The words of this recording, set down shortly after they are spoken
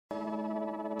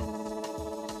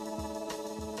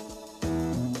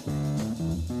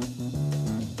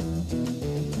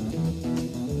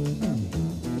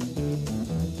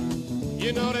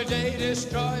You know the day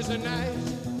destroys the night,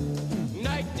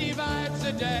 night divides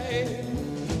the day.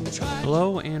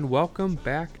 Hello and welcome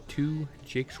back to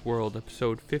Jake's World,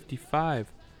 episode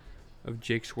 55 of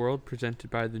Jake's World, presented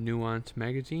by the Nuance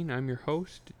Magazine. I'm your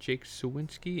host, Jake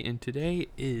Sawinski, and today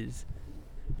is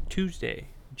Tuesday,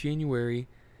 January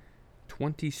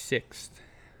 26th.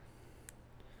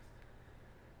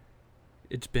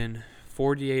 It's been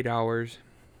 48 hours,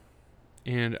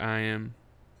 and I am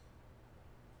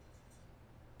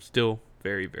still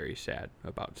very, very sad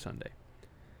about Sunday.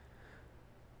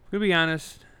 I'm going to be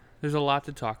honest, there's a lot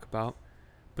to talk about,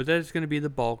 but that is going to be the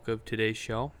bulk of today's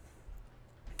show.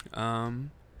 It's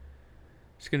going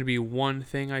to be one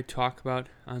thing I talk about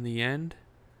on the end,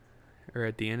 or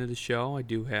at the end of the show. I'm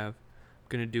going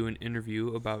to do an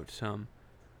interview about some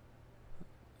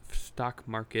stock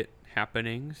market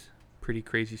happenings. Pretty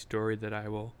crazy story that I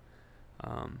will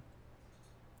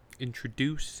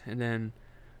introduce, and then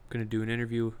I'm going to do an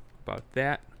interview about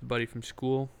that. A buddy from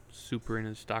school, super into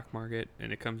the stock market,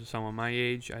 and it comes to someone my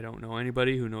age. I don't know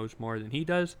anybody who knows more than he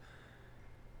does.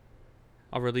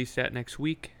 I'll release that next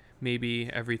week. Maybe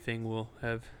everything will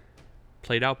have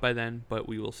played out by then, but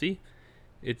we will see.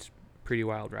 It's a pretty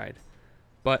wild ride.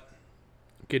 But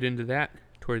get into that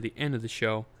toward the end of the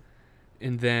show,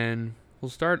 and then we'll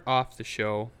start off the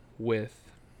show with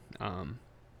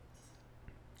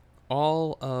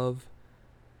all of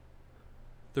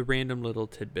the random little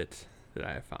tidbits that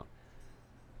I have found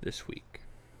this week.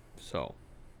 So,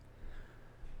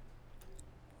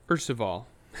 first of all,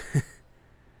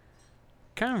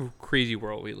 kind of a crazy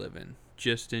world we live in,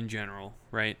 just in general,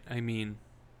 right? I mean,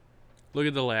 look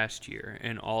at the last year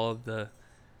and all of the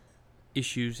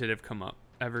issues that have come up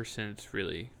ever since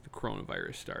really the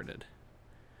coronavirus started.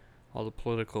 All the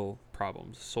political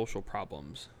problems, social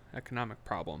problems, economic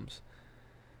problems.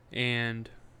 And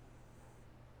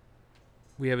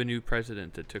we have a new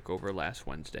president that took over last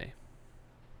Wednesday.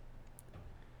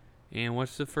 And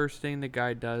what's the first thing the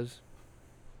guy does?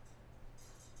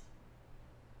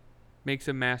 Makes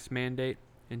a mask mandate,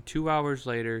 and 2 hours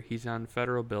later, he's on a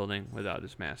federal building without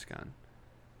his mask on.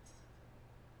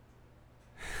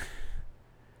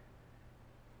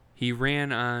 He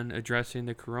ran on addressing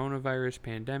the coronavirus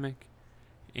pandemic,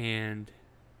 and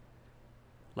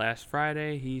last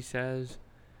Friday he says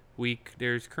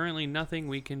there's currently nothing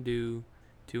we can do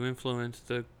to influence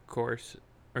the course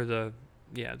the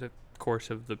course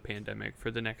of the pandemic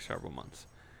for the next several months.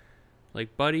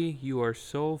 Like, buddy, you are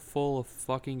so full of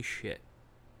fucking shit.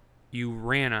 You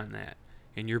ran on that,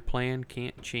 and your plan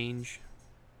can't change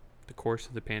the course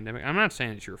of the pandemic. I'm not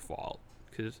saying it's your fault,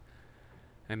 because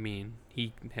I mean,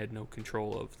 he had no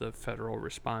control of the federal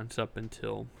response up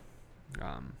until,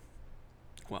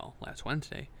 last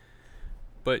Wednesday.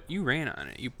 But you ran on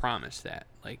it. You promised that.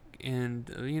 And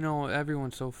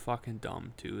everyone's so fucking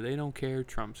dumb, too. They don't care.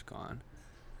 Trump's gone.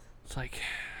 It's like,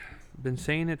 I've been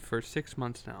saying it for 6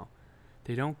 months now.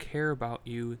 They don't care about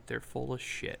you. They're full of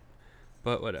shit.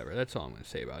 But whatever. That's all I'm going to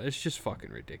say about it. It's just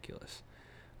fucking ridiculous.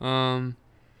 Death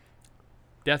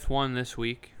 1 this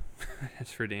week.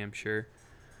 That's for damn sure.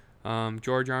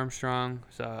 George Armstrong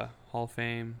is a Hall of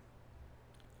Fame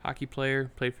hockey player.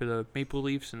 Played for the Maple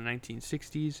Leafs in the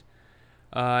 1960s.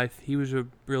 He was a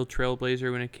real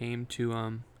trailblazer when it came to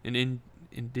an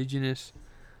indigenous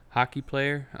hockey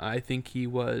player. I think he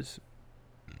was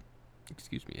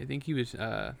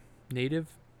native.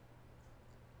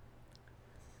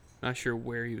 Not sure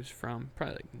where he was from.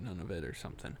 Probably Nunavut or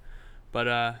something.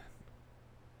 But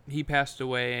he passed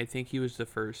away. I think he was the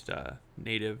first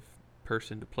native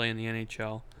person to play in the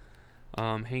NHL.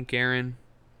 Hank Aaron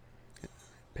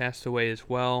passed away as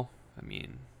well. I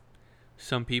mean,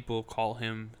 some people call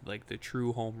him like the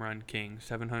true home run king.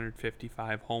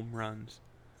 755 home runs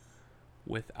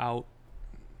without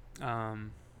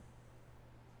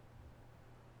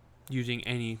using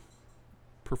any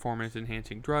performance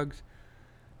enhancing drugs.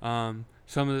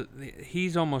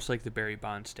 He's almost like the Barry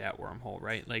Bonds stat wormhole,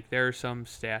 right? Like, there are some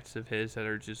stats of his that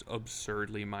are just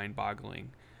absurdly mind-boggling,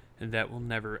 and that will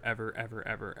never, ever, ever,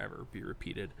 ever, ever be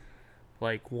repeated.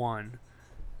 Like, one,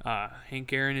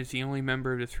 Hank Aaron is the only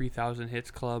member of the 3,000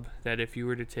 hits club that if you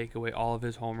were to take away all of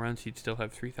his home runs, he'd still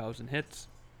have 3,000 hits.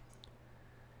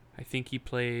 I think he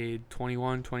played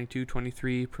 21, 22,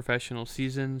 23 professional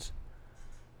seasons,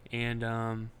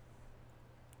 and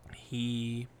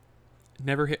he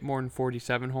never hit more than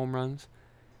 47 home runs.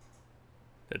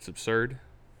 That's absurd.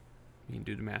 You can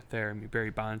do the math there. I mean, Barry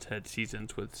Bonds had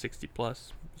seasons with 60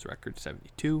 plus. His record's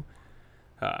 72.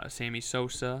 Sammy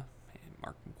Sosa and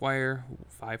Mark McGwire,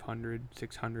 500,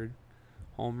 600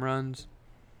 home runs.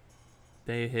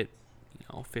 They hit,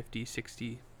 50,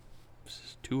 60.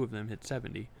 Two of them hit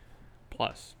 70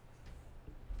 plus.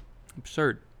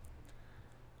 Absurd.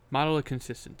 Model of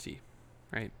consistency,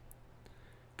 right?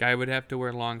 Guy would have to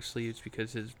wear long sleeves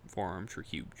because his forearms were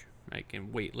huge. Like,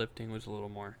 and weightlifting was a little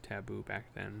more taboo back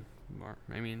then.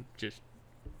 Just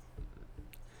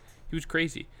he was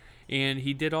crazy. And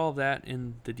he did all of that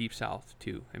in the Deep South,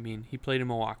 too. I mean, he played in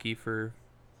Milwaukee for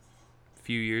a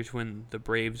few years when the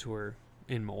Braves were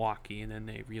in Milwaukee, and then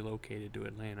they relocated to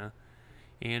Atlanta.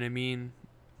 And, I mean,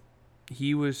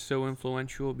 he was so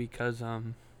influential because,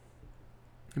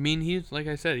 he's, like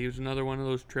I said, he was another one of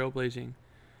those trailblazing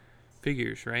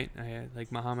figures, right? I had, like,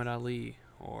 Muhammad Ali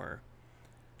or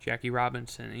Jackie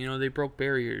Robinson. They broke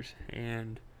barriers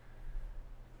and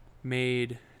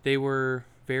they were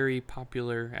very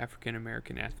popular African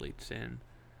American athletes, and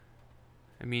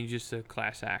just a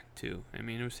class act too.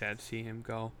 It was sad to see him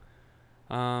go.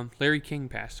 Larry King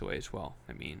passed away as well.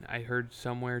 I heard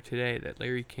somewhere today that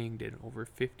Larry King did over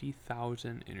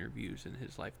 50,000 interviews in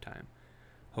his lifetime.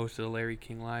 Hosted the Larry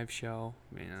King Live show.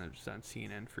 I was on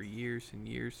CNN for years and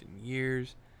years and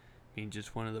years.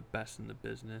 Just one of the best in the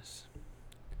business.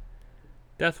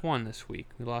 Death 1 this week.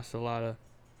 We lost a lot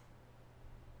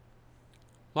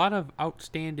of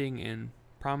outstanding and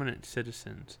prominent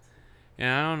citizens. And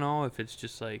I don't know if it's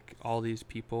just like all these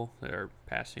people that are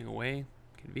passing away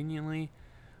conveniently,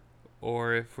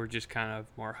 or if we're just kind of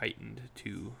more heightened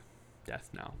to death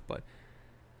now. But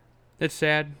that's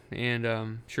sad,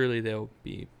 and surely they'll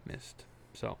be missed.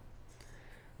 So,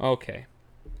 okay.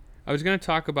 I was going to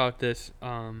talk about this.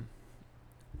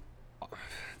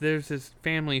 There's this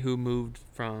family who moved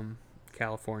from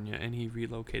California, and he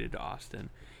relocated to Austin.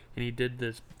 And he did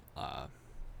this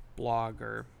blog,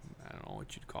 or I don't know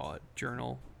what you'd call it,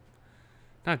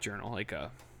 not journal, like a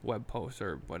web post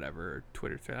or whatever,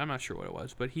 Twitter thread. I'm not sure what it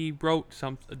was, but he wrote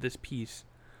this piece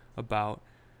about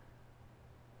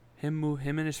him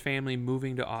and his family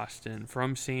moving to Austin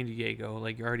from San Diego.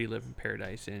 Like, you already live in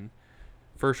paradise, and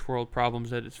first world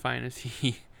problems at its finest.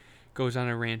 He goes on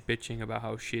a rant bitching about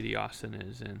how shitty Austin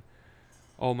is, and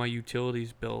my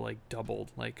utilities bill like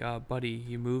doubled. Like, buddy,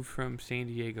 you moved from San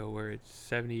Diego where it's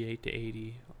 78 to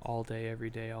 80 all day, every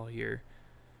day, all year,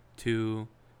 to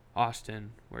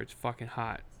Austin where it's fucking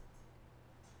hot,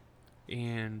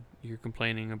 and you're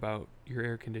complaining about your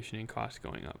air conditioning costs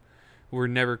going up. We're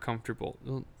never comfortable.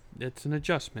 It's an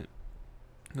adjustment.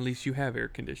 At least you have air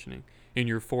conditioning in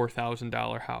your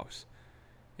 $4,000 house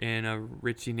in a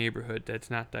ritzy neighborhood that's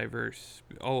not diverse.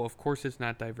 Oh, of course it's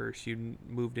not diverse. You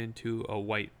moved into a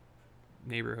white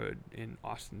neighborhood in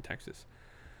Austin, Texas.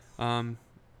 Yeah,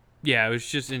 it was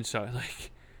just inside.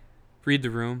 Like, read the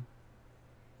room.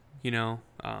 Be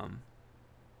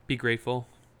grateful.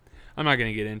 I'm not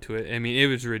gonna get into it. It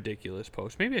was a ridiculous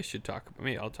post. Maybe I'll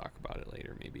talk about it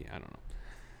later. Maybe, I don't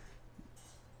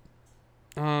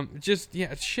know. A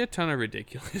shit ton of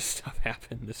ridiculous stuff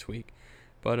happened this week,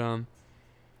 but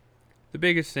the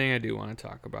biggest thing I do want to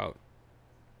talk about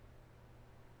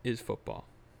is football.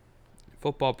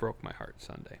 Football broke my heart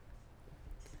Sunday.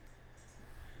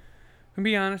 To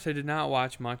be honest, I did not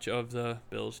watch much of the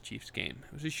Bills-Chiefs game.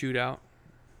 It was a shootout.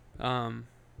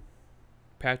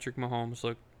 Patrick Mahomes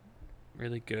looked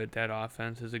really good. That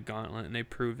offense is a gauntlet, and they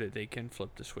proved that they can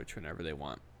flip the switch whenever they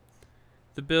want.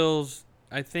 The Bills,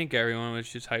 I think everyone was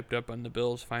just hyped up on the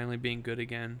Bills finally being good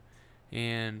again.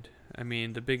 And,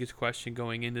 the biggest question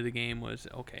going into the game was,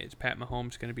 okay, is Pat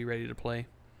Mahomes going to be ready to play?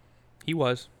 He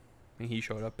was, and he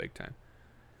showed up big time.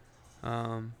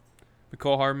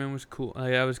 Mecole Hardman was cool.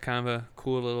 That was kind of a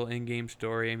cool little in-game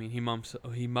story. He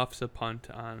muffs a punt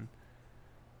on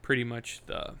pretty much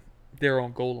their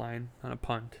own goal line on a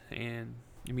punt, and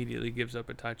immediately gives up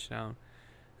a touchdown.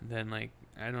 And then, I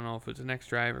don't know if it was the next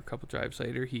drive or a couple drives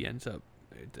later, he ends up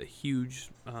it's a huge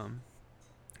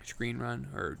screen run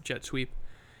or jet sweep,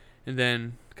 and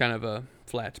then kind of a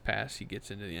flats pass. He gets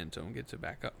into the end zone, gets it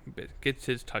back up, gets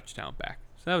his touchdown back.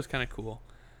 So that was kind of cool.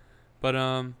 But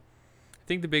I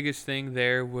think the biggest thing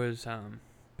there was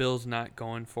Bills not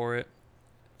going for it.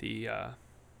 The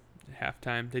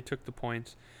halftime, they took the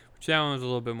points, which that one was a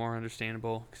little bit more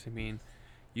understandable because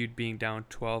you being down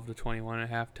 12-21 at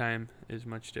halftime is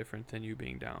much different than you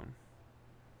being down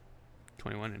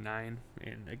 21-9,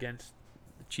 and against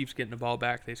the Chiefs getting the ball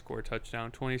back, they score a touchdown.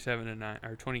 27-9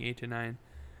 or 28-9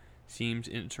 seems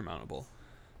insurmountable.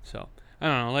 So I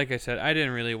don't know. Like I said, I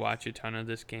didn't really watch a ton of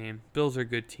this game. Bills are a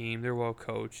good team. They're well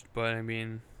coached, but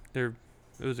it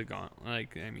was a gauntlet.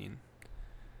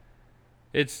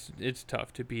 It's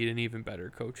tough to beat an even better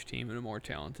coached team and a more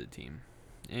talented team,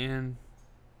 and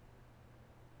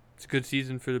it's a good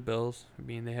season for the Bills.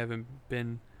 They haven't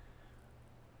been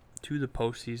to the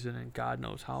postseason in God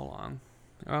knows how long.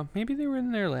 Maybe they were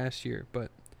in there last year, but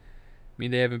mean,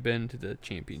 they haven't been to the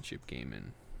championship game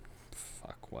in,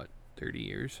 30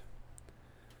 years?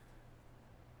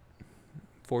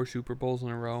 4 Super Bowls in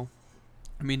a row.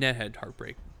 I mean, that had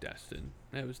heartbreak destined.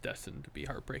 That was destined to be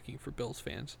heartbreaking for Bills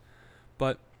fans.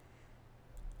 But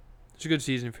it's a good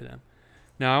season for them.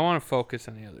 Now, I want to focus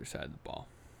on the other side of the ball.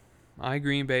 My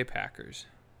Green Bay Packers.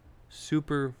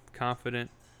 Super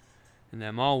confident in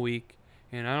them all week.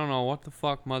 And I don't know what the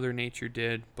fuck Mother Nature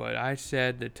did, but I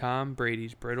said that Tom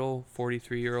Brady's brittle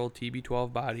 43-year-old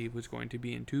TB12 body was going to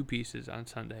be in 2 pieces on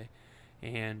Sunday.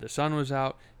 And the sun was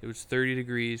out. It was 30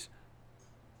 degrees.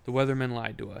 The weathermen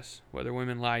lied to us.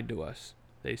 Weatherwomen lied to us.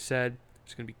 They said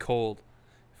it's going to be cold.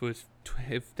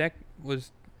 If that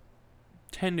was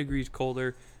 10 degrees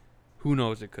colder, who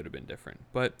knows, it could have been different.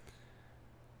 But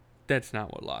that's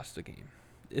not what lost the game.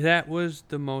 That was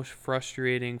the most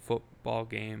frustrating football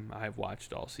game I've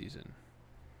watched all season.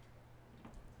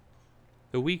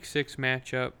 The Week 6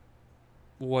 matchup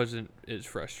wasn't as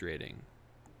frustrating.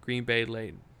 Green Bay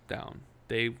laid down.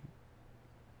 They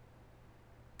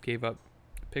gave up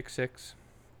pick 6,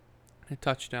 a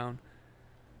touchdown,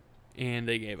 and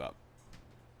they gave up.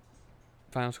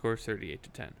 Final score is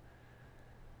 38-10.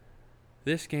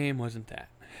 This game wasn't that.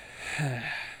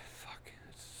 Fuck,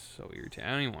 it's so irritating.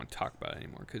 I don't even want to talk about it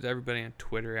anymore because everybody on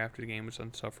Twitter after the game was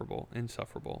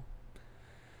insufferable.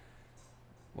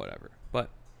 Whatever.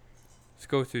 But let's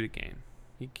go through the game.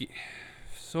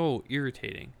 So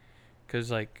irritating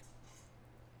because,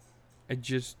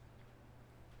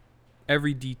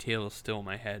 every detail is still in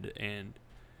my head, and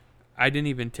I didn't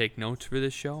even take notes for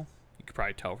this show. You could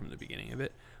probably tell from the beginning of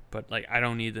it, but I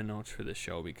don't need the notes for this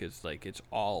show because it's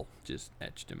all just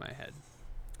etched in my head.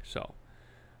 So,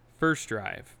 first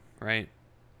drive, right?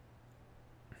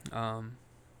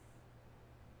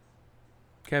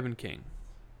 Kevin King,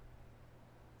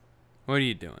 what are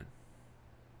you doing?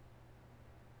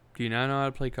 Do you not know how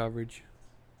to play coverage?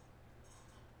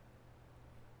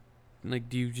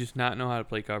 Do you just not know how to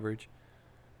play coverage?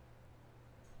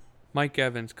 Mike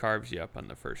Evans carves you up on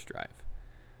the first drive.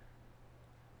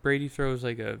 Brady throws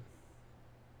a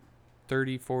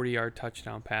 30, 40-yard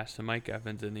touchdown pass to Mike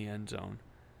Evans in the end zone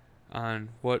on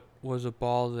what was a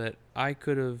ball that I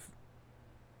could have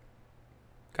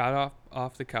got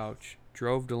off the couch,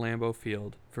 drove to Lambeau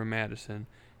Field from Madison,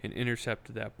 and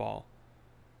intercepted that ball.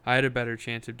 I had a better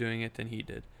chance of doing it than he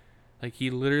did. He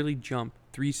literally jumped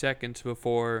 3 seconds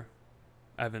before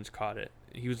Evans caught it.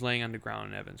 He was laying on the ground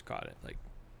and Evans caught it.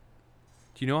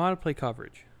 Do you know how to play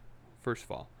coverage? First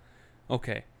of all.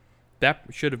 Okay. That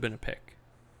should have been a pick.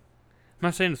 I'm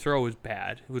not saying the throw was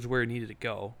bad. It was where it needed to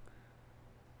go.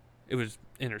 It was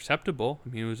interceptable. I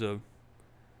mean, it was a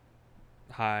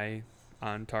high,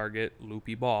 on-target,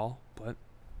 loopy ball, but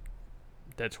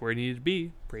that's where it needed to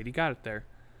be. Brady got it there.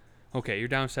 Okay, you're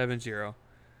down 7-0.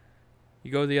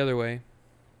 You go the other way,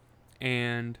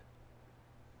 and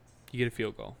you get a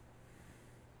field goal.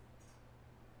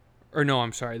 Or no,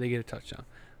 I'm sorry, they get a touchdown.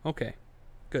 Okay,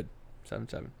 good.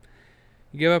 7-7.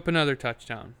 You give up another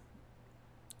touchdown.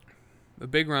 A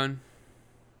big run.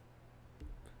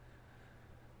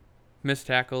 Missed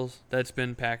tackles. That's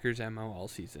been Packers' MO all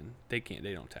season. They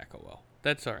don't tackle well.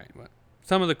 That's all right. But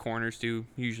some of the corners do.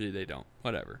 Usually they don't.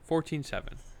 Whatever.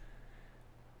 14-7.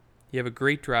 You have a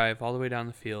great drive all the way down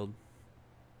the field.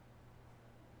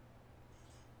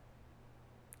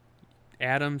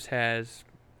 Adams has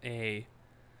a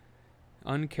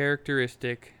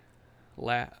uncharacteristic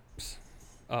lapse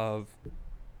of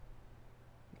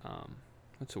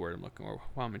what's the word I'm looking for?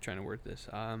 How am I trying to word this?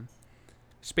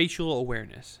 Spatial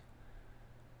awareness.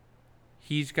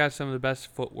 He's got some of the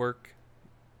best footwork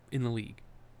in the league.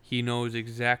 He knows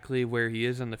exactly where he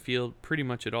is on the field pretty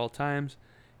much at all times,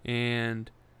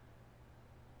 and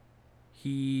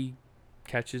he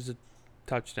catches a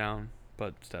touchdown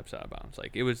but steps out of bounds.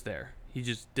 It was there. He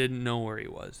just didn't know where he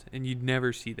was, and you'd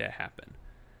never see that happen.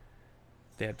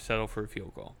 They had to settle for a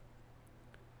field goal.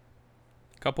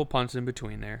 Couple punts in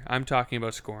between there. I'm talking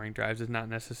about scoring drives. It's not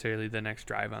necessarily the next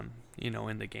drive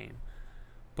in the game.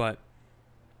 But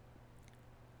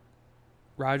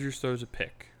Rodgers throws a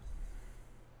pick.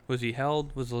 Was he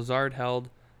held? Was Lazard held?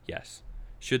 Yes.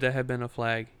 Should that have been a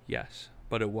flag? Yes.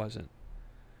 But it wasn't.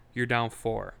 You're down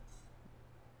 4.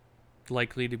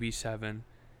 Likely to be 7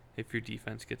 if your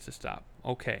defense gets a stop.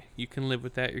 Okay, you can live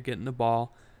with that. You're getting the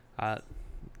ball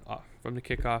from the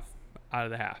kickoff out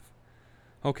of the half.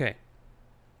 Okay.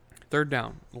 Third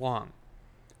down, long.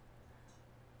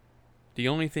 The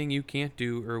only thing you can't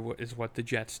do is what the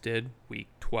Jets did week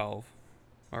 12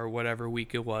 or whatever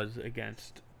week it was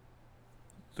against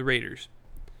the Raiders.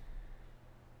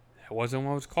 That wasn't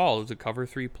what it was called. It was a cover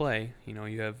 3 play.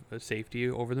 You have a safety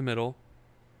over the middle,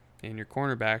 and your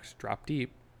cornerbacks drop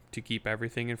deep to keep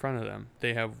everything in front of them.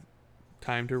 They have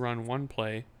time to run one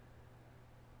play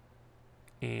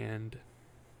and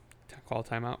call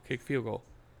timeout, kick field goal.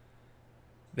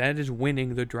 That is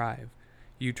winning the drive.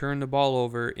 You turn the ball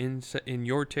over in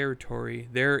your territory.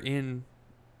 They're in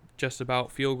just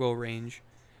about field goal range.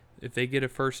 If they get a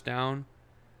first down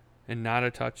and not a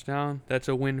touchdown, that's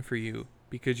a win for you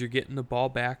because you're getting the ball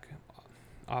back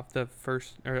off the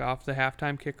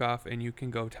halftime kickoff, and you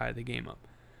can go tie the game up.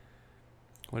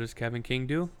 What does Kevin King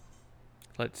do?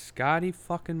 Let Scotty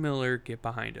fucking Miller get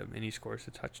behind him, and he scores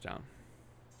a touchdown.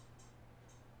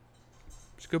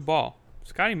 It's a good ball.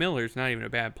 Scotty Miller's not even a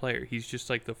bad player. He's just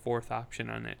like the fourth option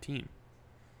on that team.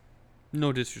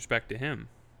 No disrespect to him.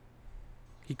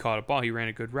 He caught a ball. He ran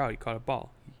a good route. He caught a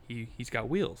ball. He's got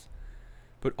wheels.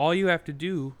 But all you have to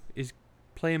do is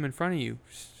play him in front of you.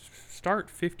 Start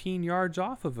 15 yards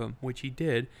off of him, which he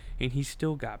did, and he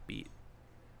still got beat.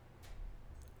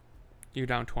 You're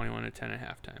down 21-10 at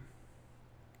halftime.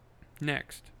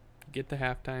 Next, get the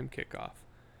halftime kickoff.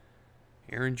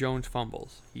 Aaron Jones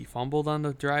fumbles. He fumbled on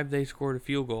the drive they scored a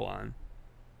field goal on.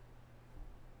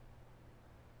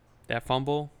 That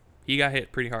fumble, he got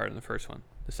hit pretty hard in the first one.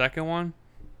 The second one,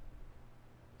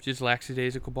 just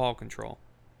lackadaisical ball control.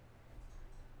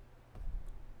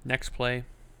 Next play,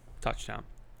 touchdown,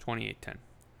 28-10.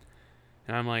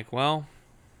 And I'm like, well,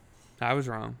 I was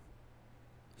wrong.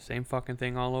 Same fucking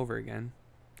thing all over again.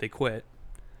 They quit.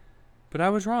 But I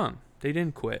was wrong. They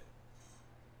didn't quit.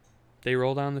 They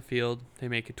roll down the field. They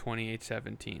make it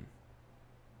 28-17.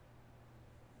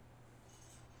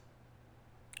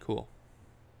 Cool.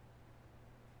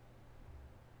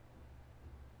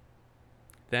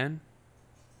 Then,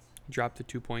 drop the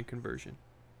 2-point conversion.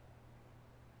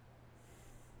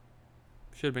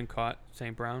 Should have been caught,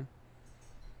 St. Brown.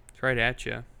 It's right at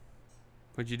you.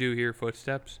 What'd you do here,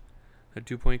 footsteps? A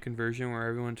 2-point conversion where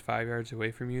everyone's 5 yards away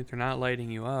from you. They're not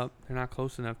lighting you up. They're not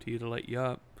close enough to you to light you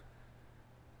up.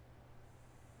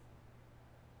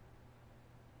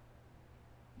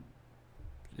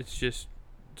 It's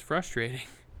frustrating.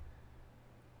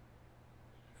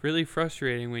 Really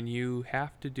frustrating when you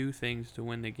have to do things to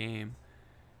win the game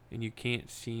and you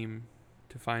can't seem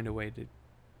to find a way to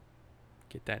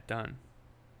get that done.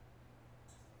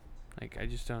 Like, I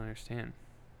just don't understand.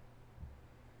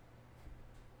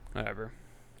 Whatever.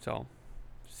 So,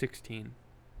 16.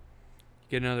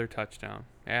 Get another touchdown.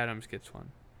 Adams gets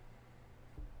one.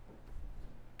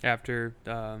 After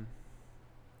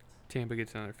Tampa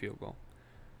gets another field goal.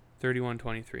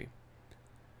 31-23.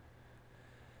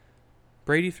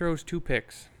 Brady throws 2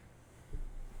 picks.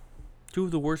 2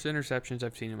 of the worst interceptions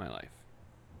I've seen in my life.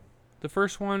 The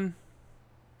first one,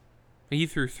 he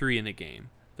threw 3 in the game.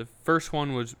 The first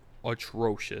one was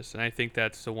atrocious, and I think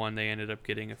that's the one they ended up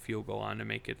getting a field goal on to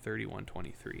make it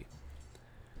 31-23.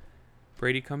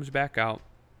 Brady comes back out.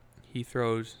 He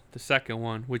throws the second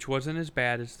one, which wasn't as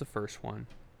bad as the first one.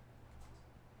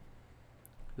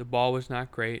 The ball was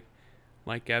not great.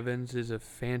 Mike Evans is a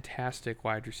fantastic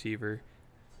wide receiver.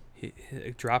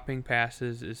 Dropping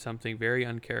passes is something very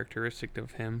uncharacteristic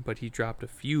of him, but he dropped a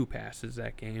few passes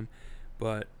that game.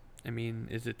 But, I mean,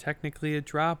 is it technically a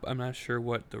drop? I'm not sure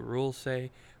what the rules say.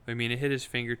 I mean, it hit his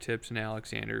fingertips, and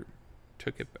Alexander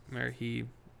took it, or he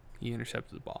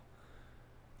intercepted the ball.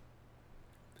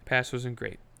 The pass wasn't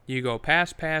great. You go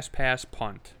pass,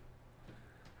 punt.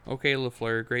 Okay,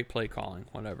 LaFleur, great play calling,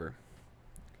 whatever.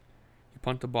 You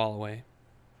punt the ball away.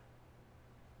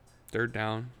 3rd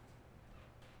down.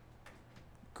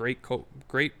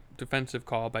 Great defensive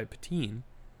call by Patine.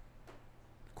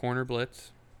 Corner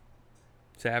blitz.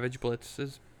 Savage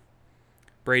blitzes.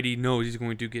 Brady knows he's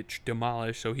going to get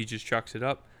demolished, so he just chucks it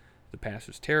up. The pass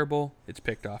was terrible. It's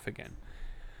picked off again.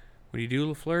 What do you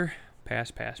do, LaFleur?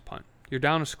 Pass, punt. You're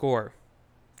down a score.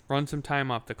 Run some time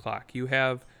off the clock. You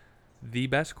have the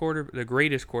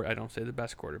greatest quarterback. I don't say the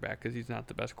best quarterback because he's not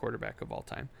the best quarterback of all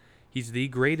time. He's the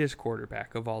greatest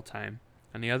quarterback of all time.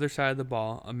 On the other side of the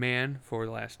ball, a man for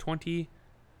the last 20,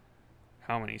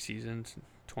 how many seasons?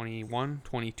 21,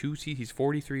 22 seasons. He's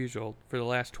 43 years old. For the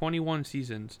last 21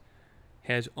 seasons,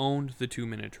 has owned the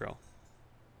 2-minute drill.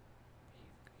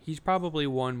 He's probably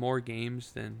won more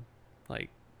games than, like,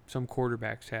 some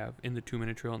quarterbacks have in the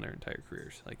 2-minute drill in their entire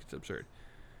careers. Like, it's absurd.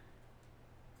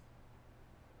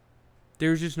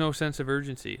 There's just no sense of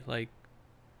urgency. Like,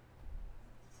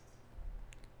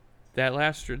 that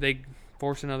they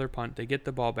force another punt. They get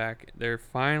the ball back. They're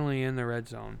finally in the red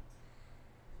zone.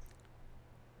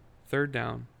 3rd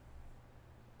down.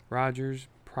 Rodgers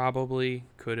probably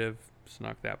could have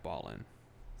snuck that ball in.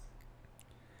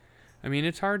 I mean,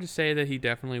 it's hard to say that he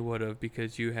definitely would have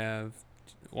because you have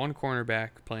one cornerback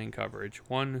playing coverage,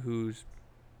 one who's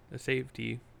a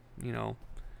safety,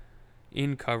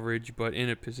 in coverage but in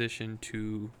a position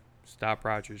to stop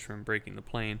Rodgers from breaking the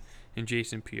plane, and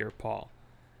Jason Pierre-Paul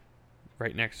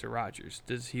right next to Rodgers.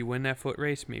 Does he win that foot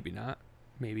race? Maybe not.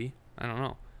 Maybe. I don't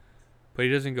know. But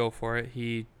he doesn't go for it.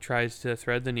 He tries to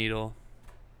thread the needle.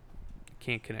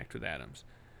 Can't connect with Adams.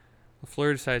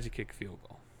 LaFleur decides to kick a field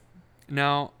goal.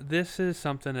 Now, this is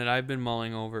something that I've been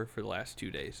mulling over for the last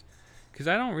 2 days, because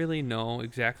I don't really know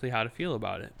exactly how to feel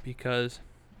about it. Because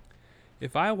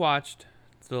if I watched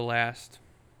the last,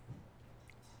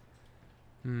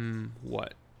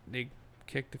 they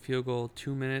kicked the field goal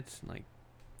 2 minutes and like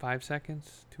 5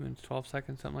 seconds, 2 minutes, 12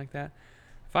 seconds, something like that.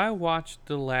 If I watched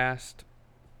the last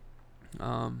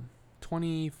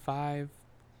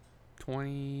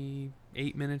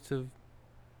 28 minutes of,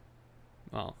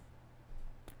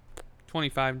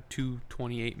 25 to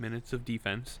 28 minutes of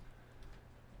defense,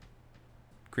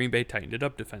 Green Bay tightened it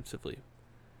up defensively.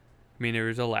 I mean, there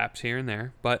was a lapse here and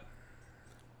there, but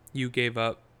you gave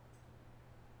up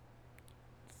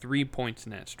 3 points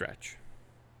in that stretch.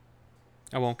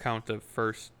 I won't count the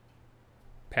first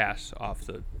pass off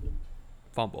the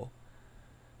fumble.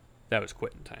 That was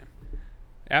quitting time.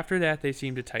 After that, they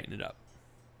seemed to tighten it up.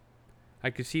 I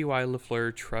could see why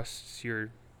LaFleur trusts your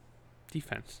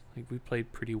defense. Like, we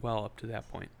played pretty well up to that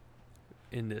point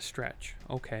in this stretch.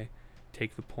 Okay,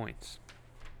 take the points.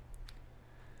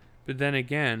 But then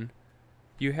again,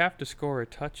 you have to score a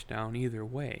touchdown either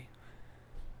way.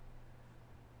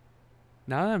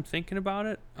 Now that I'm thinking about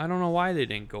it, I don't know why they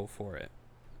didn't go for it.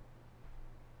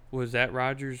 Was that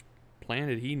Rodgers' plan?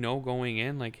 Did he know going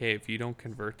in, like, hey, if you don't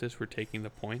convert this, we're taking the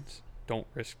points? Don't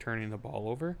risk turning the ball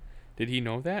over? Did he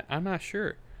know that? I'm not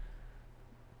sure.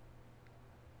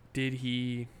 Did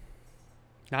he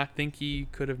not think he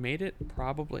could have made it?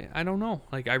 Probably. I don't know.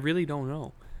 Like, I really don't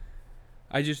know.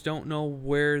 I just don't know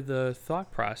where the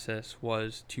thought process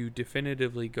was to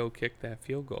definitively go kick that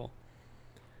field goal.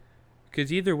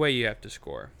 Because either way, you have to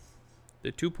score.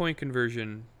 The 2-point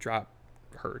conversion drop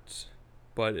hurts,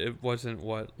 but it wasn't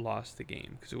what lost the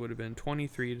game, because it would have been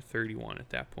 23-31 at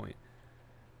that point.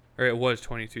 Or it was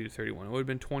 23-31. It would have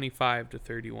been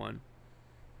 25-31.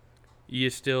 You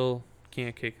still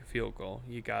can't kick a field goal.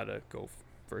 You gotta go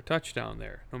for a touchdown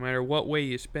there. No matter what way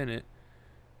you spin it,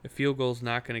 a field goal's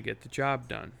not going to get the job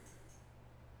done.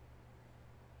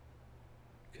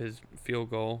 Because field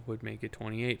goal would make it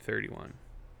 28-31.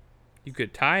 You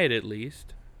could tie it at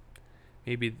least.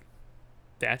 Maybe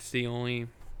that's the only,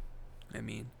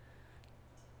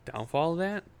 downfall of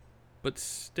that. But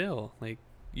still, like,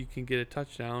 you can get a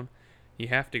touchdown. You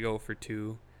have to go for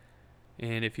 2.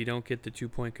 And if you don't get the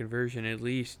 2-point conversion, at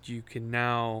least you can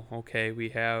now, okay, we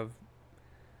have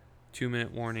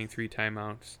 2-minute warning, 3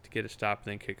 timeouts to get a stop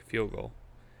and then kick a field goal.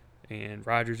 And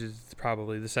Rodgers is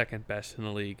probably the second best in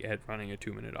the league at running a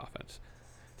 2-minute offense.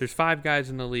 There's 5 guys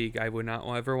in the league I would not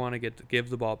ever want to give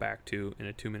the ball back to in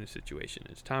a 2-minute situation.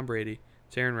 It's Tom Brady,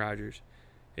 it's Aaron Rodgers,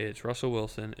 it's Russell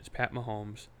Wilson, it's Pat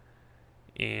Mahomes,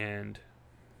 and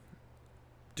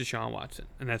Deshaun Watson.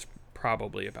 And that's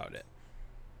probably about it.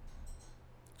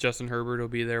 Justin Herbert will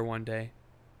be there one day,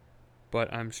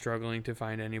 but I'm struggling to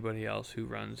find anybody else who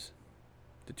runs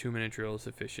the 2-minute drill as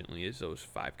efficiently as those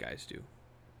 5 guys do.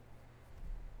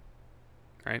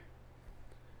 Right?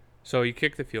 So you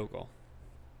kick the field goal.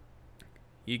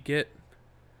 You give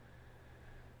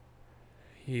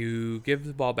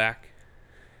the ball back.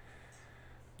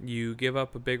 You give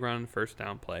up a big run first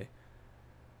down play.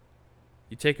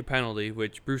 You take a penalty,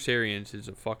 which Bruce Arians is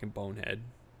a fucking bonehead.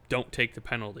 Don't take the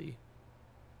penalty.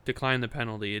 Decline the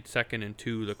penalty. It's 2nd and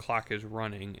 2. The clock is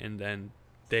running, and then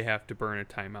they have to burn a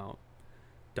timeout.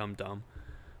 Dumb.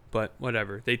 But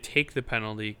whatever. They take the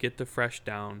penalty, get the fresh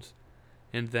downs,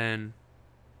 and then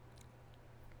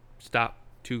stop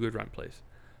 2 good run plays.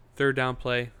 3rd down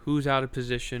play. Who's out of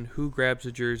position? Who grabs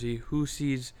a jersey? Who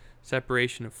sees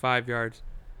separation of 5 yards?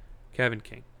 Kevin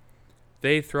King.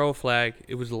 They throw a flag.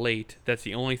 It was late. That's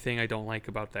the only thing I don't like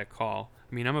about that call.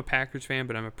 I mean, I'm a Packers fan,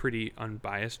 but I'm a pretty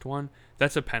unbiased one.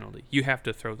 That's a penalty. You have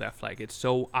to throw that flag. It's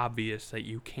so obvious that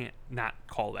you can't not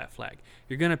call that flag.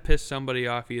 You're going to piss somebody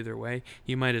off either way.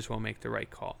 You might as well make the right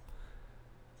call.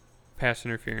 Pass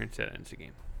interference, that ends the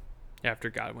game.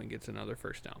 After Godwin gets another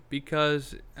first down.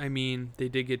 Because, they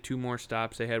did get 2 more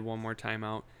stops. They had 1 more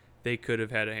timeout. They could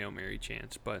have had a Hail Mary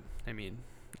chance. But,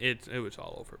 it was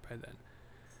all over by then.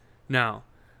 Now,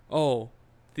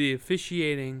 the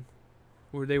officiating,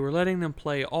 where they were letting them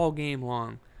play all game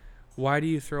long. Why do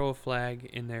you throw a flag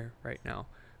in there right now?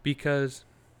 Because,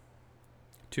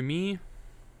 to me,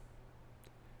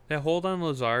 that hold on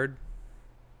Lazard,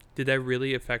 did that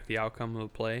really affect the outcome of the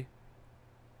play?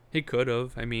 It could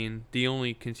have. I mean, the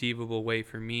only conceivable way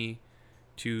for me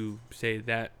to say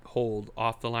that hold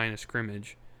off the line of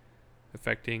scrimmage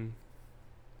affecting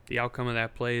the outcome of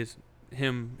that play is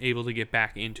him able to get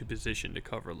back into position to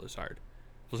cover Lazard.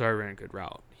 Lazard ran a good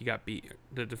route. He got beat.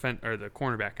 The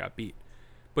cornerback got beat.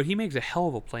 But he makes a hell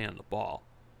of a play on the ball,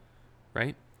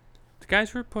 right? The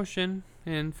guys were pushing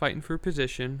and fighting for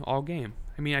position all game.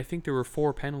 I mean, I think there were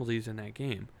 4 penalties in that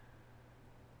game.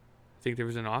 I think there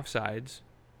was an offsides,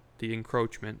 the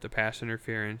encroachment, the pass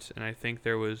interference, and I think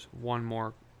there was one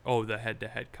more, the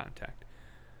head-to-head contact.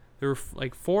 There were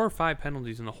like 4 or 5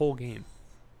 penalties in the whole game.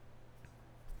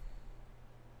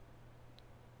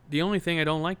 The only thing I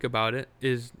don't like about it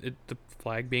is the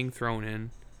flag being thrown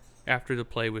in after the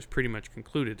play was pretty much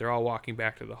concluded. They're all walking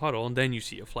back to the huddle, and then you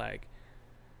see a flag.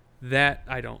 That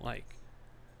I don't like.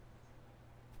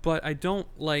 But I don't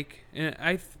like,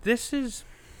 this is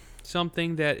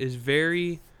something that is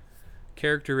very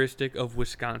characteristic of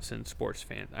Wisconsin sports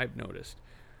fans, I've noticed.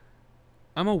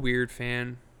 I'm a weird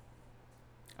fan.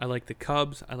 I like the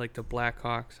Cubs, I like the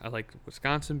Blackhawks, I like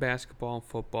Wisconsin basketball and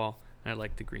football, and I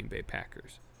like the Green Bay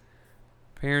Packers.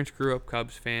 Parents grew up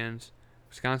Cubs fans.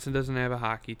 Wisconsin doesn't have a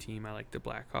hockey team. I like the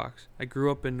Blackhawks. I grew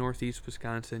up in Northeast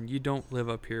Wisconsin. You don't live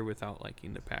up here without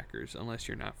liking the Packers unless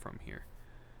you're not from here.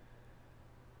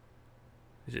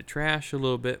 Is it trash? A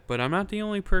little bit, but I'm not the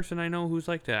only person I know who's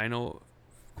like that. I know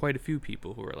quite a few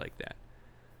people who are like that.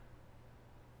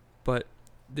 But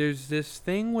there's this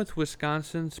thing with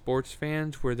Wisconsin sports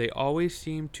fans where they always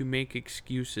seem to make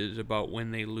excuses about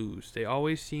when they lose. They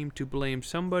always seem to blame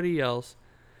somebody else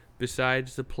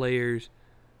besides the players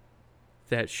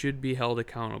that should be held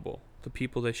accountable, the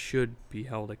people that should be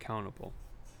held accountable.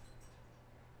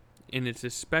 And it's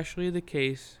especially the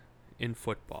case in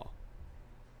football.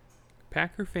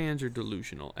 Packer fans are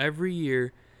delusional. Every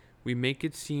year we make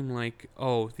it seem like,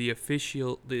 the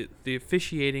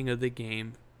officiating of the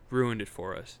game ruined it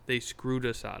for us. They screwed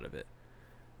us out of it.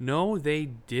 No, they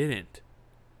didn't.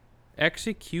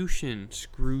 Execution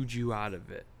screwed you out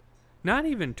of it. Not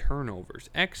even turnovers.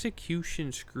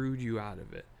 Execution screwed you out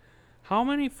of it. How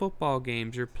many football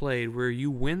games are played where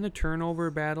you win the turnover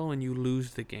battle and you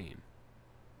lose the game?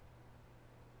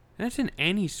 And that's in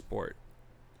any sport.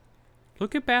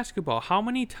 Look at basketball. How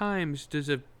many times does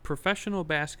a professional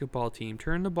basketball team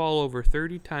turn the ball over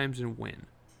 30 times and win?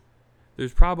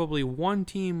 There's probably one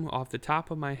team off the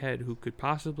top of my head who could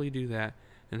possibly do that,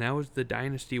 and that was the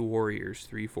Dynasty Warriors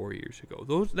 3-4 years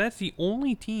ago. That's the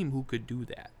only team who could do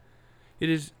that. It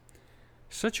is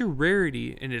such a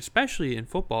rarity, and especially in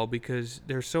football because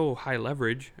they're so high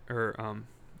leverage or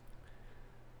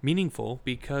meaningful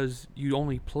because you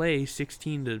only play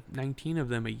 16 to 19 of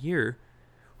them a year.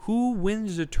 Who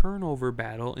wins the turnover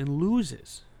battle and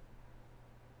loses?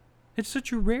 It's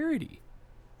such a rarity.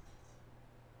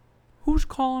 Who's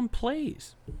calling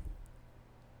plays?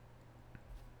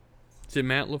 Is it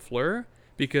Matt LaFleur?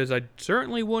 Because I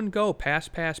certainly wouldn't go pass,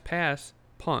 punt,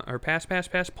 or pass,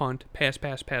 punt,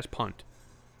 pass, punt.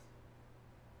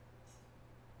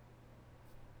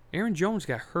 Aaron Jones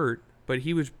got hurt, but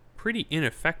he was pretty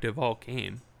ineffective all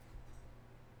game.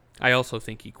 I also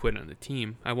think he quit on the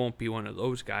team. I won't be one of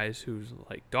those guys who's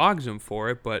like dogs him for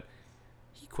it, but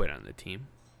he quit on the team.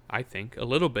 I think a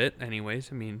little bit, anyways.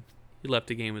 I mean, he left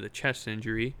the game with a chest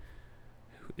injury.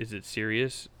 Is it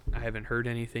serious? I haven't heard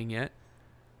anything yet.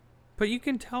 But you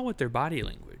can tell with their body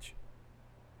language.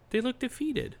 They look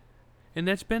defeated. And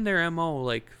that's been their MO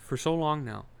like for so long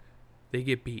now. They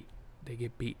get beat.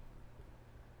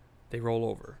 They roll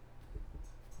over.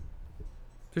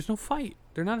 There's no fight.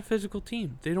 They're not a physical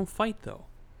team. They don't fight though.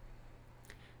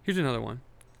 Here's another one.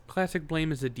 Classic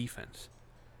blame is the defense.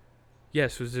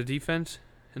 Yes, was the defense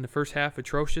in the first half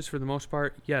atrocious for the most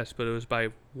part? Yes, but it was by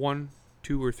 1,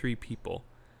 2, or 3 people.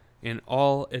 And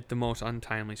all at the most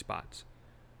untimely spots.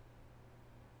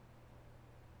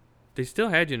 They still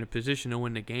had you in a position to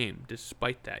win the game,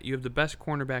 despite that. You have the best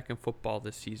cornerback in football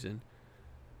this season.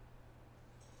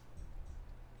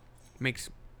 Hits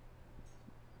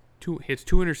 2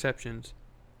 interceptions.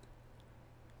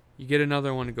 You get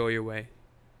another one to go your way.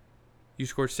 You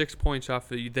scored 6 points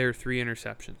off of their 3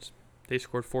 interceptions. They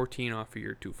scored 14 off of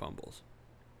your 2 fumbles.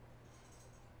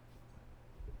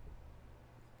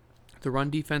 The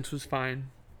run defense was fine,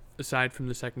 aside from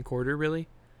the second quarter, really.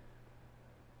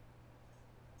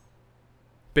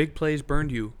 Big plays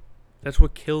burned you. That's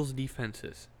what kills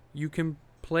defenses. You can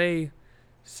play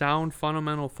sound,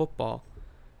 fundamental football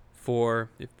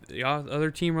if the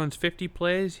other team runs 50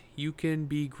 plays, you can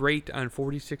be great on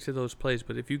 46 of those plays.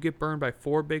 But if you get burned by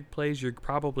 4 big plays, you're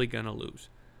probably going to lose.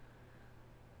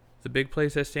 The big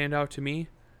plays that stand out to me,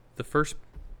 the first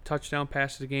touchdown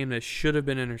pass of the game that should have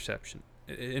been intercepted.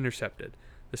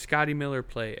 The Scotty Miller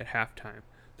play at halftime.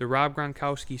 The Rob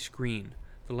Gronkowski screen.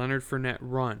 The Leonard Fournette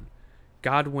run.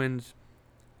 Godwin's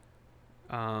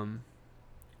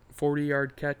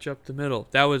 40-yard catch up the middle.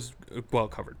 That was a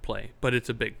well-covered play, but it's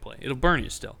a big play. It'll burn you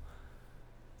still.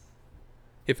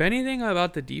 If anything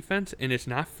about the defense, and it's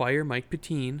not fire Mike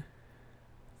Pettine,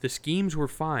 the schemes were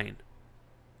fine.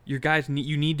 Your guys,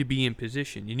 you need to be in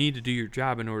position. You need to do your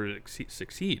job in order to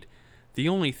succeed. The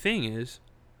only thing is,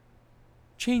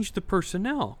 change the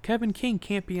personnel. Kevin King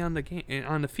can't be on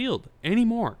the field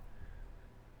anymore.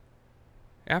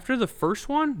 After the first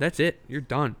one, that's it. You're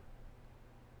done.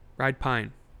 Ride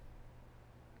pine.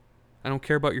 I don't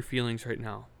care about your feelings right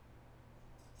now.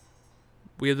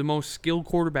 We have the most skilled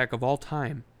quarterback of all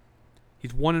time.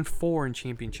 He's 1-4 in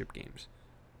championship games.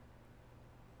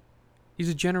 He's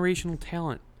a generational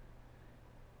talent.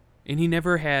 And he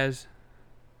never has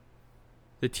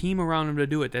the team around him to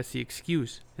do it. That's the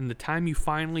excuse. And the time you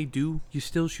finally do, you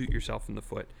still shoot yourself in the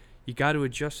foot. You got to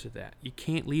adjust to that. You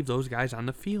can't leave those guys on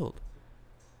the field.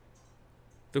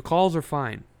 The calls are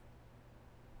fine.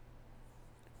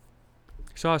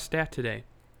 I saw a stat today.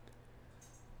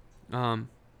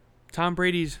 Tom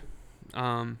Brady's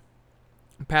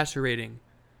passer rating.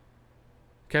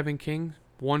 Kevin King,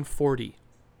 140.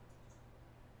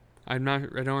 I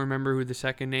don't remember who the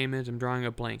second name is. I'm drawing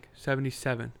a blank.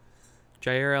 77.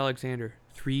 Jair Alexander,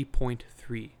 3.3.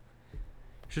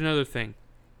 Here's another thing.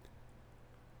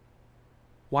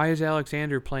 Why is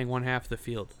Alexander playing one half of the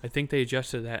field? I think they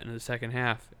adjusted that in the second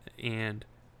half, and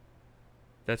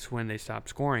that's when they stopped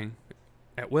scoring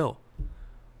at will.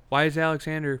 Why is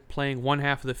Alexander playing one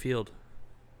half of the field?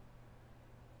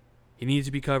 He needs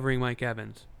to be covering Mike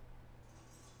Evans.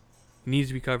 He needs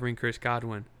to be covering Chris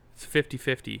Godwin. It's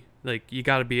 50-50. Like, you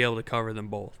got to be able to cover them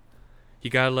both. You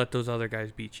got to let those other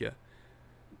guys beat you.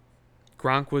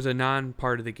 Gronk was a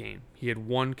non-part of the game. He had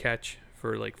one catch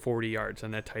for like 40 yards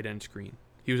on that tight end screen.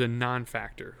 He was a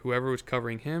non-factor. Whoever was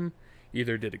covering him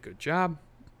either did a good job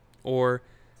or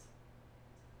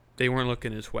they weren't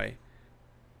looking his way.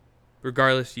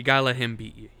 Regardless, you got to let him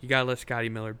beat you. You got to let Scotty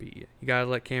Miller beat you. You got to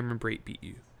let Cameron Brate beat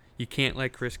you. You can't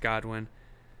let Chris Godwin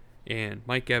and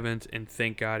Mike Evans and,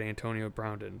 thank God, Antonio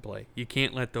Brown didn't play. You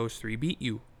can't let those three beat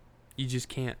you. You just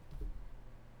can't.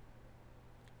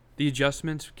 The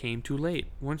adjustments came too late.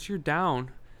 Once you're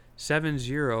down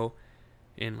 7-0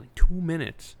 in like 2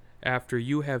 minutes after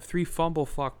you have 3 fumble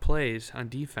fuck plays on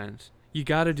defense, you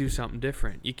got to do something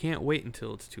different. You can't wait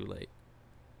until it's too late.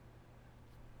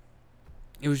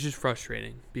 It was just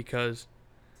frustrating because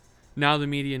now the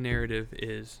media narrative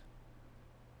is,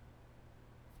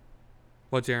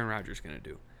 what's Aaron Rodgers going to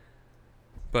do?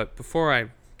 But before I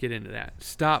get into that,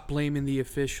 stop blaming the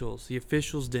officials. The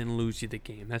officials didn't lose you the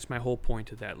game. That's my whole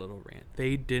point of that little rant.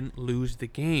 They didn't lose the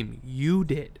game. You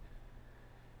did.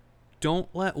 Don't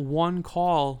let one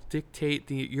call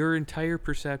dictate your entire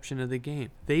perception of the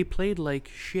game. They played like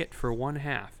shit for one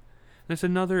half. That's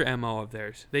another MO of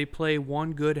theirs. They play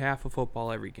one good half of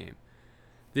football every game.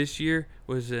 This year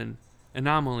was an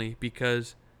anomaly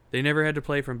because they never had to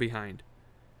play from behind.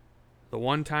 The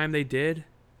one time they did,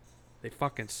 they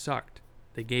fucking sucked.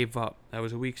 They gave up. That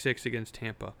was a week 6 against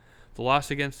Tampa. The loss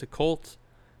against the Colts,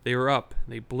 they were up.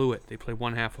 They blew it. They played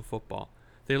one half of football.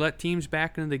 They let teams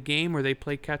back into the game where they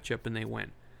play catch-up and they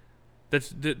win.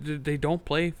 They don't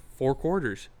play 4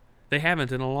 quarters. They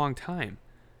haven't in a long time.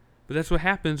 But that's what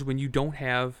happens when you don't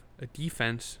have a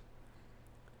defense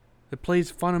that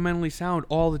plays fundamentally sound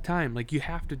all the time. Like, you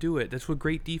have to do it. That's what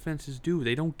great defenses do.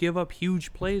 They don't give up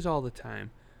huge plays all the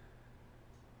time.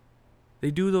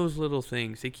 They do those little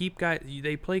things.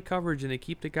 They play coverage and they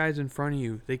keep the guys in front of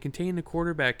you. They contain the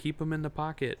quarterback, keep them in the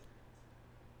pocket.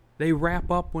 They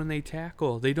wrap up when they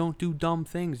tackle. They don't do dumb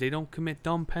things. They don't commit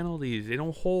dumb penalties. They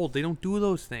don't hold. They don't do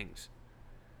those things.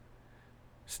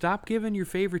 Stop giving your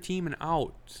favorite team an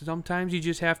out. Sometimes you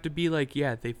just have to be like,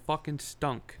 yeah, they fucking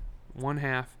stunk. One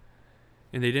half.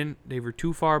 And they were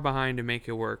too far behind to make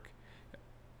it work.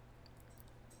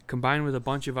 Combined with a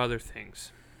bunch of other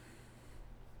things.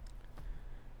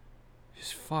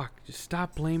 Just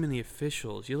stop blaming the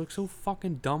officials. You look so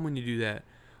fucking dumb when you do that.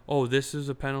 Oh, this is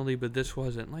a penalty, but this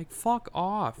wasn't. Like, fuck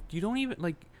off. You don't even,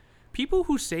 like, people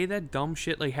who say that dumb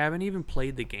shit, like, haven't even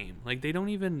played the game. Like, they don't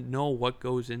even know what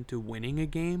goes into winning a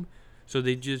game. So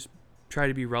they just try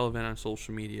to be relevant on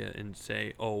social media and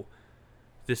say, oh,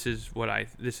 this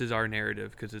is our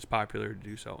narrative because it's popular to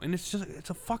do so. And it's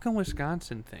a fucking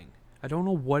Wisconsin thing. I don't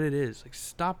know what it is. Like,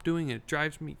 stop doing it. It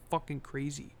drives me fucking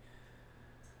crazy.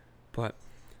 But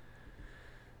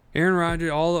Aaron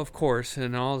Rodgers, of course,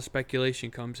 and all the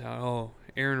speculation comes out, oh,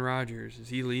 Aaron Rodgers, is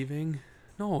he leaving?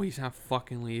 No, he's not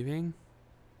fucking leaving.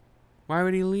 Why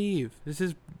would he leave?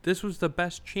 This was the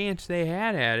best chance they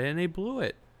had at it, and they blew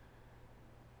it.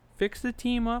 Fix the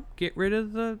team up.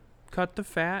 Cut the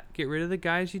fat. Get rid of the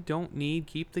guys you don't need.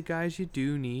 Keep the guys you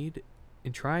do need,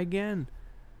 and try again.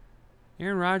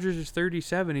 Aaron Rodgers is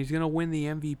 37. He's gonna win the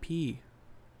MVP.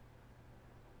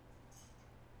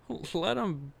 Let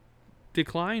him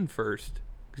decline first,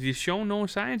 because he's shown no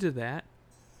signs of that.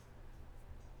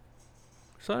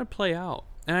 Just let it play out.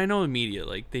 And I know the media,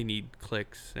 they need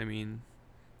clicks. I mean,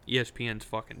 ESPN's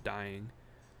fucking dying.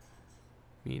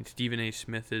 I mean, Stephen A.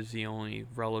 Smith is the only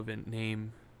relevant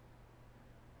name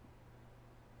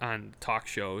on talk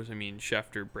shows. I mean,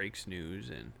 Schefter breaks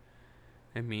news, and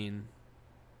I mean,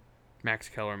 Max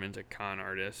Kellerman's a con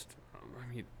artist.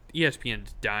 I mean,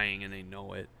 ESPN's dying, and they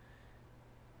know it.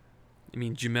 I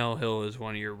mean, Jemele Hill is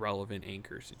one of your relevant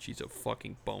anchors, and she's a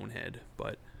fucking bonehead,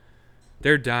 but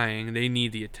they're dying. They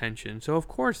need the attention. So, of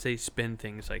course, they spin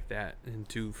things like that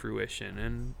into fruition.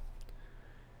 And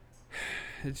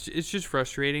it's just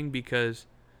frustrating because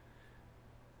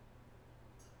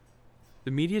the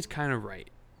media's kind of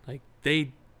right.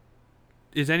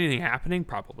 Is anything happening?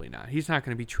 Probably not. He's not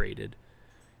going to be traded.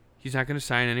 He's not going to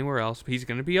sign anywhere else. He's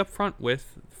going to be up front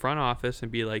with front office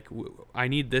and be like, I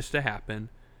need this to happen.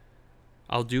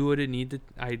 I'll do what it need to.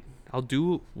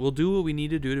 We'll do what we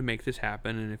need to do to make this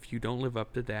happen. And if you don't live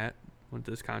up to that, when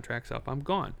this contract's up, I'm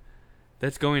gone.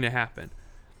 That's going to happen.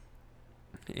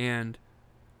 And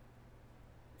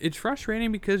it's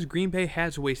frustrating because Green Bay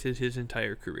has wasted his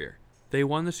entire career. They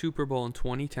won the Super Bowl in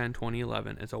 2010,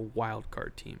 2011 as a wild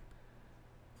card team.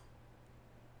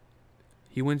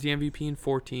 He wins the MVP in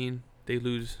 14. They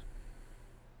lose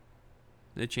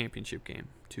the championship game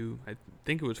to, I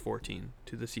think it was 14,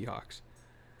 to the Seahawks.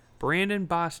 Brandon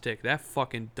Bostic, that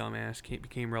fucking dumbass,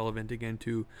 became relevant again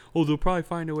too. Oh, they'll probably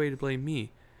find a way to blame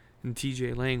me. And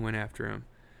TJ Lang went after him.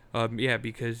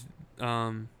 Because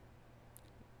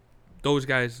those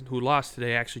guys who lost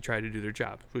today actually tried to do their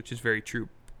job, which is very true.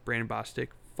 Brandon Bostic,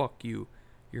 fuck you.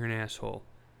 You're an asshole.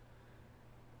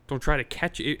 Don't try to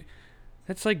catch it.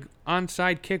 That's like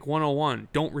onside kick 101.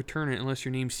 Don't return it unless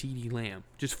your name's CeeDee Lamb.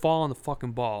 Just fall on the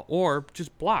fucking ball. Or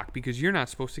just block because you're not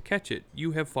supposed to catch it.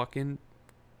 You have fucking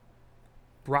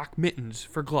rock mittens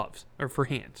for gloves or for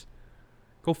hands.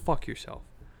 Go fuck yourself.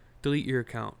 Delete your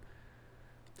account.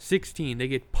 16, they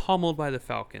get pummeled by the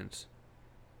Falcons.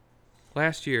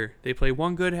 Last year, they play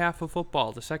one good half of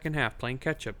football. The second half, playing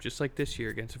catch-up, just like this year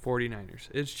against the 49ers.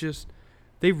 It's just,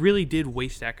 they really did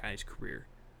waste that guy's career.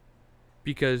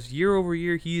 Because year over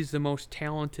year, he's the most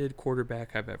talented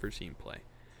quarterback I've ever seen play.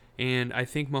 And I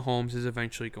think Mahomes is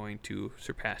eventually going to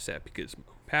surpass that because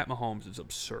Pat Mahomes is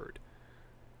absurd.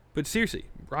 But seriously,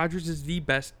 Rodgers is the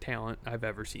best talent I've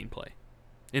ever seen play.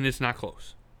 And it's not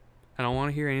close. I don't want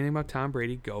to hear anything about Tom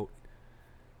Brady, GOAT.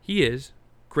 He is.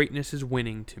 Greatness is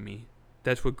winning to me.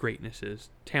 That's what greatness is.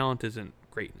 Talent isn't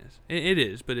greatness. It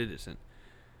is, but it isn't.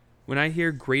 When I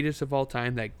hear greatest of all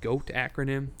time, that GOAT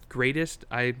acronym, greatest,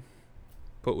 I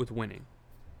put with winning.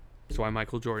 That's why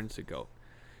Michael Jordan's the GOAT.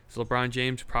 Is LeBron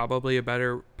James probably a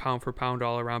better pound-for-pound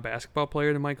all-around basketball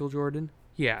player than Michael Jordan?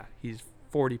 Yeah, he's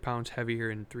 40 pounds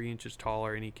heavier and 3 inches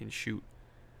taller, and he can shoot.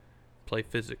 Play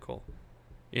physical.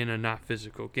 In a not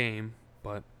physical game,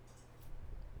 but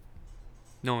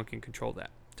no one can control that.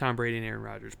 Tom Brady and Aaron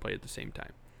Rodgers play at the same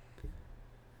time.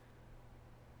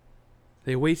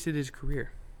 They wasted his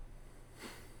career.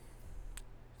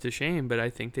 It's a shame, but I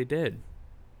think they did.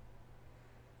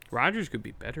 Rodgers could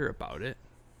be better about it.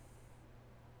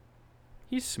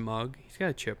 He's smug. He's got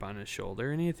a chip on his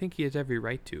shoulder, and I think he has every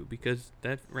right to, because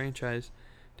that franchise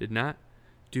did not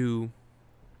do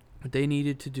what they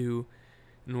needed to do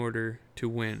in order to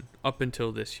win up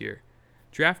until this year.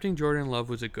 Drafting Jordan Love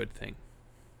was a good thing.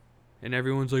 And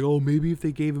everyone's like, oh, maybe if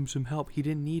they gave him some help. He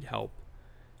didn't need help.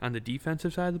 On the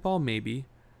defensive side of the ball, maybe.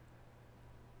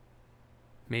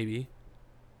 Maybe.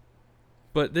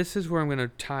 But this is where I'm going to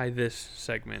tie this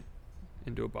segment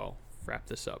into a bow. Wrap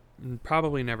this up. And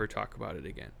probably never talk about it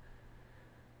again.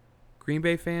 Green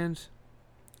Bay fans,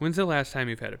 when's the last time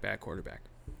you've had a bad quarterback?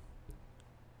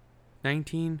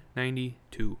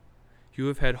 1992. You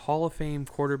have had Hall of Fame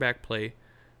quarterback play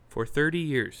for 30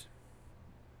 years.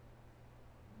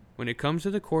 When it comes to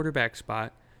the quarterback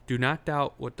spot, do not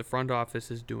doubt what the front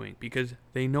office is doing because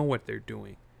they know what they're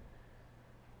doing.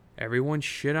 Everyone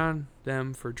shit on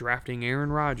them for drafting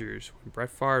Aaron Rodgers when Brett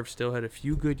Favre still had a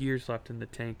few good years left in the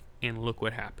tank, and look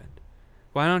what happened.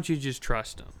 Why don't you just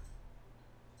trust him?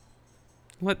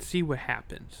 Let's see what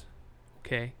happens.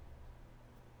 Okay?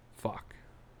 Fuck.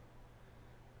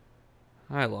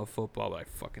 I love football, but I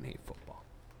fucking hate football.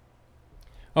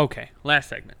 Okay, last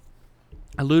segment.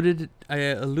 I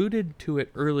alluded to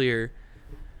it earlier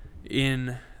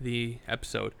in the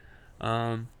episode.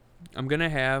 I'm going to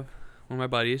have one of my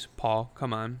buddies, Paul,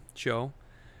 come on show.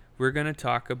 We're going to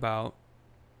talk about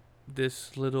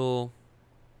this little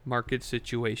market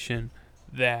situation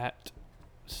that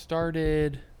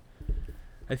started,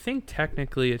 I think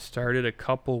technically it started a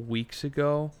couple weeks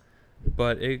ago,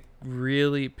 but it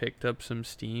really picked up some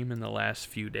steam in the last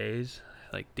few days,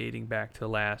 like dating back to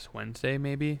last Wednesday,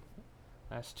 maybe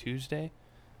last Tuesday.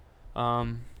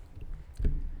 It's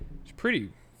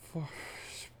pretty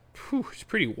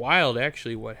wild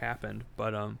actually what happened,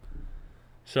 but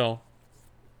so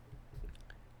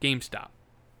GameStop,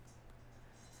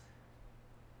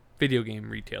 video game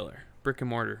retailer, brick and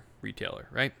mortar retailer,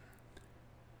 right?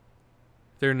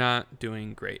 They're not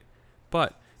doing great,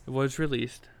 but it was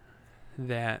released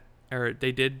that, or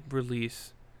they did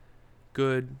release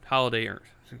good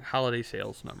holiday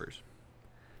sales numbers.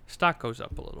 Stock goes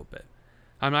up a little bit.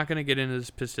 I'm not going to get into the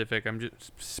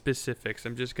specifics.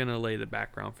 I'm just going to lay the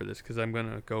background for this because I'm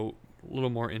going to go a little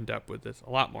more in depth with this,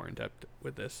 a lot more in depth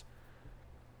with this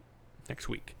next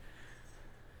week.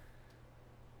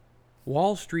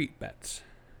 Wall Street Bets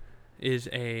is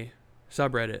a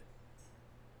subreddit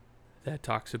that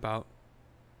talks about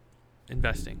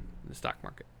investing in the stock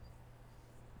market.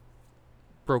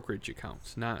 Brokerage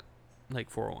accounts, not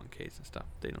like 401ks and stuff.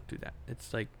 They don't do that.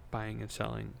 It's like buying and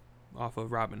selling off of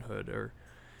Robinhood or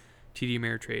TD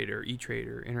Ameritrade or E-Trade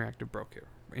or Interactive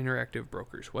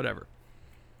Brokers, whatever.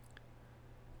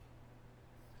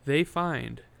 They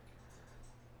find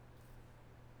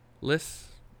lists.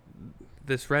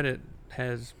 This Reddit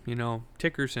has,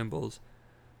 ticker symbols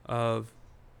of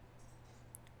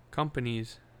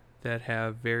companies that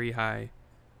have very high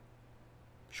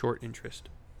short interest.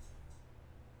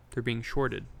 They're being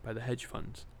shorted by the hedge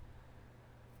funds.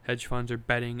 Hedge funds are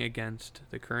betting against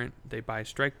the current. They buy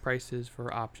strike prices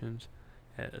for options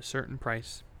at a certain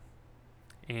price,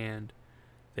 and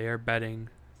they are betting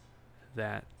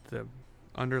that the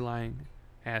underlying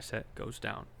asset goes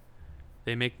down.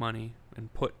 They make money in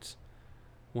puts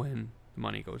when the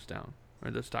money goes down or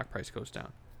the stock price goes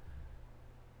down.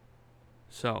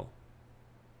 So,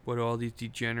 what do all these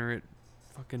degenerate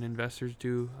fucking investors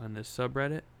do on this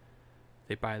subreddit?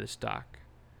 They buy the stock.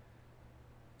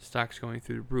 The stock's going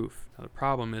through the roof. Now the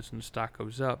problem is when the stock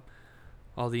goes up,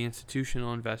 all the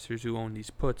institutional investors who own these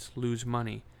puts lose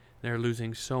money. They're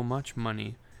losing so much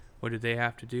money. What do they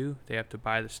have to do? They have to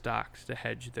buy the stocks to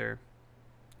hedge their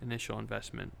initial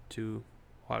investment to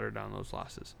water down those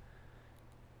losses.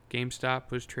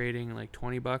 GameStop was trading like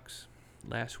 $20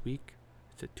 last week.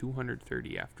 It's at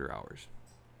 $230 after hours.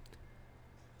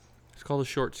 It's called a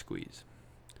short squeeze.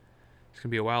 It's going to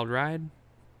be a wild ride,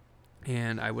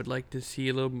 and I would like to see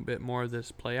a little bit more of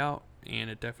this play out, and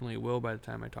it definitely will by the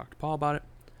time I talk to Paul about it.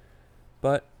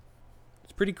 But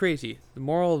it's pretty crazy. The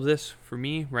moral of this for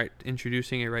me, right,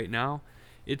 introducing it right now,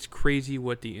 it's crazy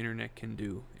what the internet can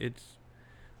do. It's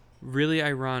really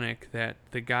ironic that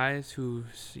the guys who,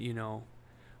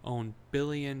 own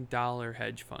billion-dollar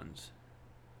hedge funds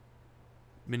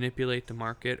manipulate the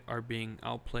market are being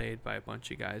outplayed by a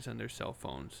bunch of guys on their cell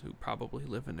phones who probably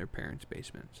live in their parents'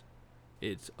 basements.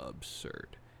 It's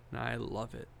absurd, and I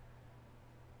love it.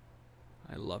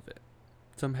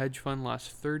 Some hedge fund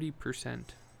lost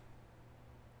 30%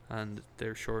 on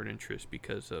their short interest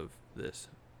because of this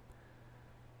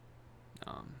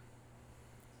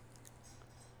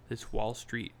this Wall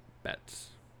Street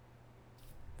Bets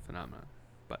phenomenon.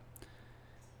 But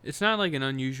it's not like an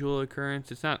unusual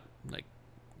occurrence. It's not like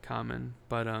common,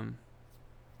 but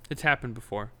it's happened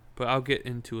before. But I'll get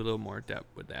into a little more depth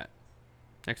with that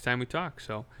next time we talk.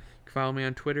 So you can follow me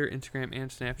on Twitter, Instagram, and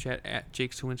Snapchat at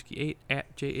JakeSawinski8,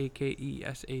 at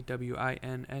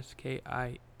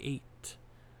JakeSawinski8.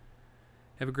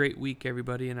 Have a great week,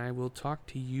 everybody, and I will talk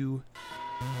to you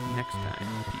next time.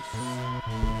 Peace.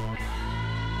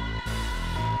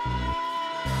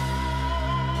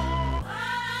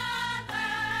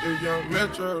 If Young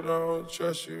Metro don't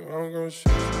trust you, I'm gonna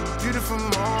shoot you. Beautiful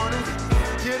morning,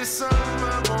 you're the sun of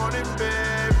my morning,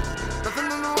 babe.